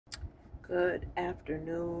Good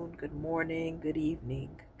afternoon, good morning, good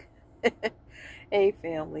evening. Hey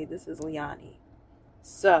family, this is Liani.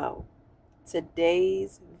 So,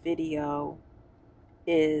 today's video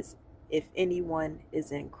is if anyone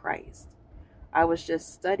is in Christ. I was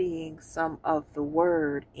just studying some of the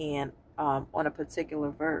word and on a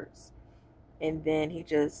particular verse. And then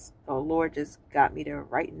the Lord just got me to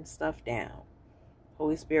writing stuff down.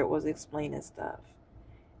 Holy Spirit was explaining stuff.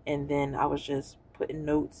 And then I was just putting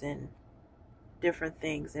notes and different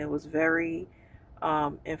things, and it was very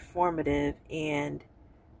informative, and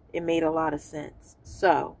it made a lot of sense.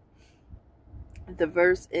 So the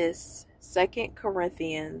verse is 2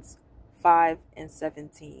 Corinthians 5 and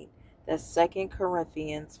 17. That's 2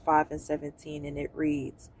 Corinthians 5 and 17, and it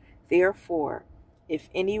reads, "Therefore, if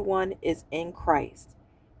anyone is in Christ,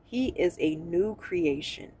 he is a new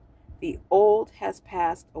creation. The old has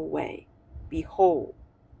passed away. Behold,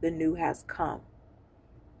 the new has come."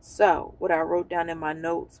 So what I wrote down in my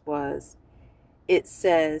notes was, it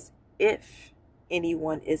says, if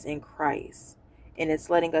anyone is in Christ, and it's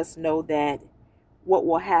letting us know that what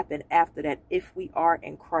will happen after that. If we are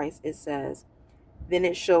in Christ, it says, then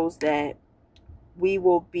it shows that we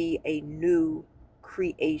will be a new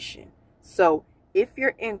creation. So if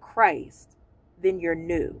you're in Christ, then you're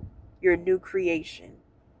a new creation.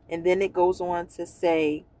 And then it goes on to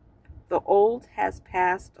say, the old has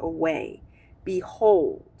passed away.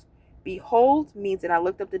 Behold. Behold means, and I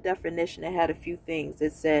looked up the definition, it had a few things.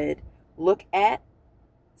 It said, look at,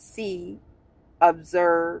 see,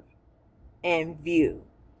 observe, and view.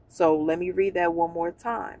 So let me read that one more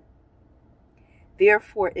time.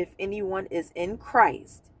 Therefore, if anyone is in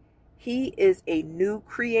Christ, he is a new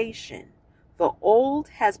creation. The old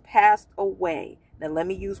has passed away. Now let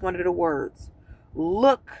me use one of the words.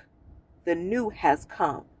 Look, the new has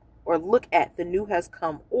come. Or look at, the new has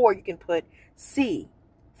come. Or you can put see,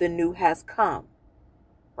 the new has come.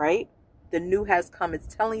 Right? The new has come.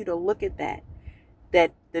 It's telling you to look at that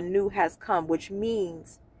the new has come, which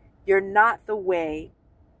means you're not the way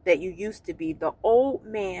that you used to be. The old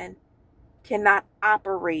man cannot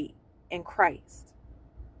operate in Christ.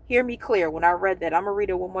 Hear me clear. When I read that, I'm going to read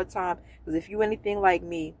it one more time, because if you anything like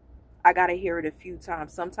me, I got to hear it a few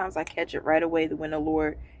times. Sometimes I catch it right away when the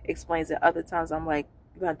Lord explains it. Other times I'm like,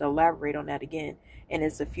 you have to elaborate on that again. And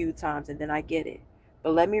it's a few times and then I get it.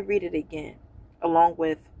 But let me read it again, along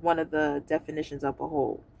with one of the definitions of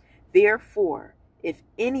behold. Therefore, if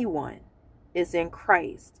anyone is in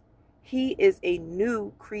Christ, he is a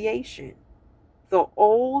new creation. The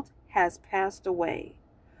old has passed away.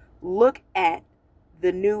 Look at,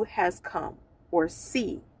 the new has come. Or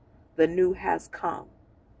see, the new has come.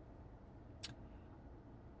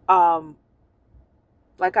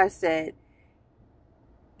 Like I said,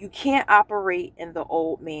 you can't operate in the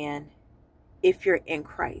old man if you're in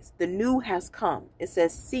Christ. The new has come. It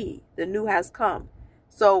says see, the new has come.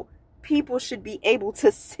 So people should be able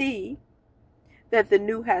to see that the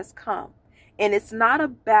new has come. And it's not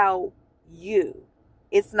about you.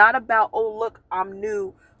 It's not about, oh, look, I'm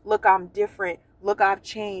new. Look, I'm different. Look, I've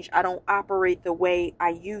changed. I don't operate the way I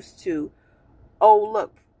used to. Oh,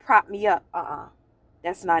 look, prop me up.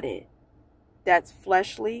 That's not it. That's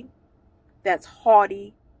fleshly. That's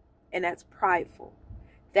haughty. And that's prideful.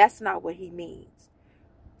 That's not what he means.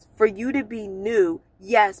 For you to be new,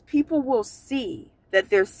 yes, people will see that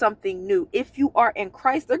there's something new. If you are in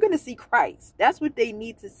Christ, they're going to see Christ. That's what they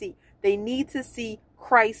need to see. They need to see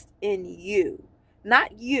Christ in you.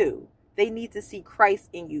 Not you. They need to see Christ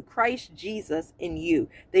in you. Christ Jesus in you.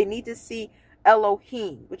 They need to see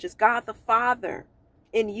Elohim, which is God the Father,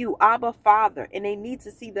 in you. Abba Father. And they need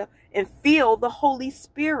to see and feel the Holy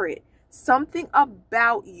Spirit. Something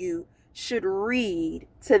about you should read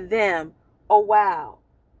to them, oh wow,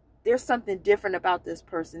 there's something different about this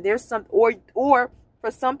person. There's some, or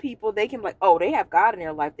for some people, they can be like, oh, they have God in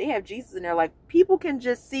their life. They have Jesus in their life. People can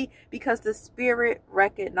just see, because the Spirit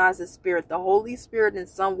recognizes Spirit. The Holy Spirit in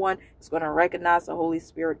someone is going to recognize the Holy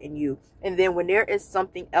Spirit in you. And then when there is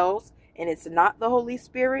something else and it's not the Holy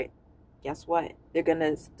Spirit, guess what? They're going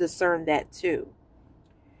to discern that too.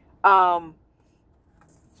 My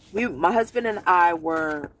husband and I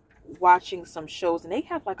were watching some shows, and they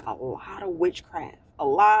have like a lot of witchcraft, a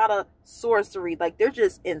lot of sorcery. Like they're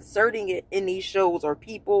just inserting it in these shows, or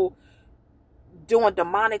people doing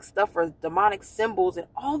demonic stuff or demonic symbols and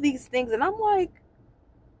all these things. And I'm like,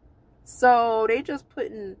 so they just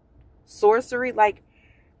putting sorcery, like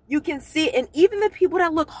you can see it. And even the people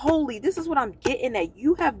that look holy, this is what I'm getting at.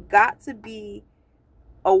 You have got to be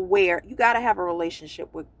aware. You got to have a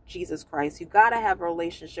relationship with Jesus Christ. You got to have a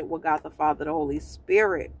relationship with God the Father, the Holy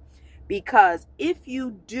Spirit. Because if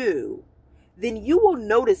you do, then you will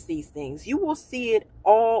notice these things. You will see it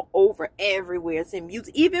all over, everywhere. It's in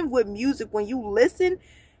music. Even with music, when you listen,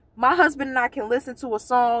 my husband and I can listen to a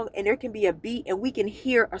song and there can be a beat and we can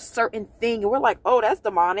hear a certain thing and we're like, oh, that's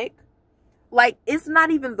demonic. Like, it's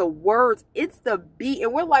not even the words, it's the beat.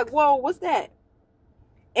 And we're like, whoa, what's that?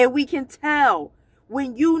 And we can tell.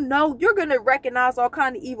 When you know, you're going to recognize all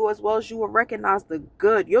kind of evil as well as you will recognize the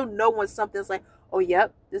good. You'll know when something's like, oh,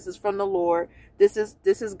 yep, this is from the Lord. This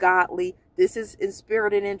is godly. This is in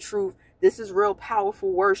spirit and in truth. This is real powerful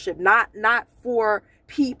worship. Not for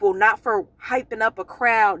people, not for hyping up a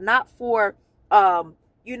crowd, not for,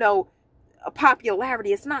 you know, a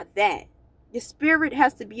popularity. It's not that. Your spirit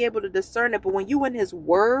has to be able to discern it. But when you in his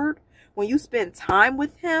word, when you spend time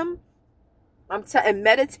with him, and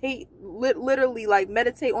meditate, literally, like,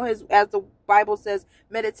 meditate on his, as the Bible says,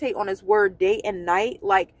 meditate on his word day and night.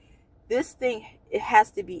 Like, this thing, it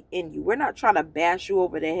has to be in you. We're not trying to bash you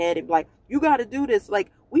over the head and be like, you got to do this.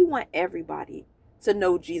 Like, we want everybody to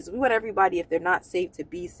know Jesus. We want everybody, if they're not saved, to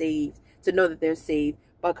be saved, to know that they're saved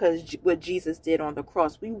because what Jesus did on the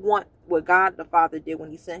cross. We want what God the Father did when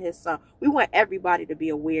he sent his son. We want everybody to be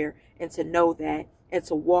aware and to know that and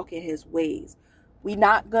to walk in his ways. We're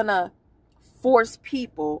not gonna force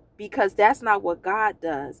people, because that's not what God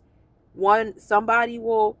does. Somebody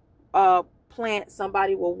will plant,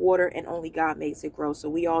 somebody will water, and only God makes it grow. So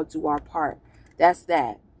we all do our part. That's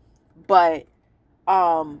that. But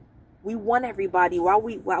we want everybody, while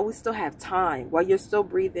we still have time, while you're still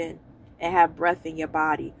breathing and have breath in your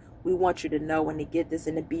body, we want you to know and to get this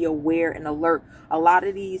and to be aware and alert. A lot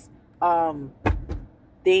of these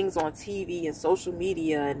things on TV and social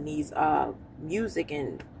media and these music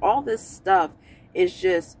and all this stuff is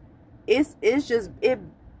just, it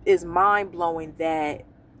is mind-blowing that,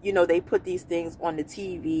 you know, they put these things on the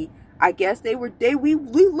TV. I guess we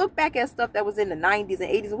look back at stuff that was in the 90s and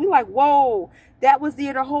 80s and we like, whoa, that was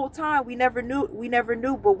there the whole time. We never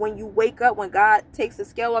knew. But when you wake up, when God takes the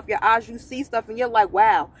scale off your eyes, you see stuff and you're like,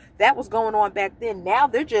 wow, that was going on back then. Now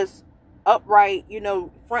they're just upright, you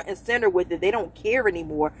know, front and center with it. They don't care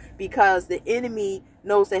anymore because the enemy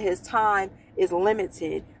knows that his time is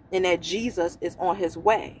limited and that Jesus is on his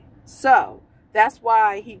way. So that's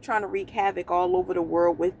why he's trying to wreak havoc all over the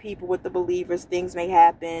world with people, with the believers. Things may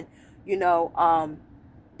happen, you know,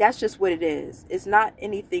 that's just what it is. It's not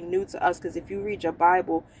anything new to us, because if you read your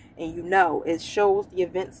Bible and you know, it shows the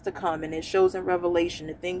events to come and it shows in Revelation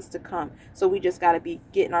the things to come. So we just got to be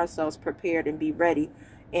getting ourselves prepared and be ready.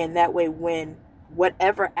 And that way, when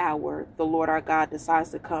whatever hour the Lord our God decides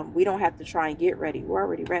to come, we don't have to try and get ready. We're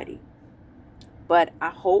already ready. But I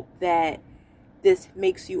hope that this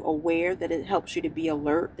makes you aware, that it helps you to be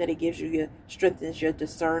alert, that it gives you strengthens your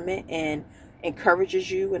discernment and encourages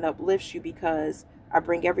you and uplifts you, because I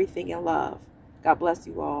bring everything in love. God bless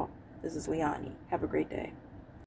you all. This is Liani. Have a great day.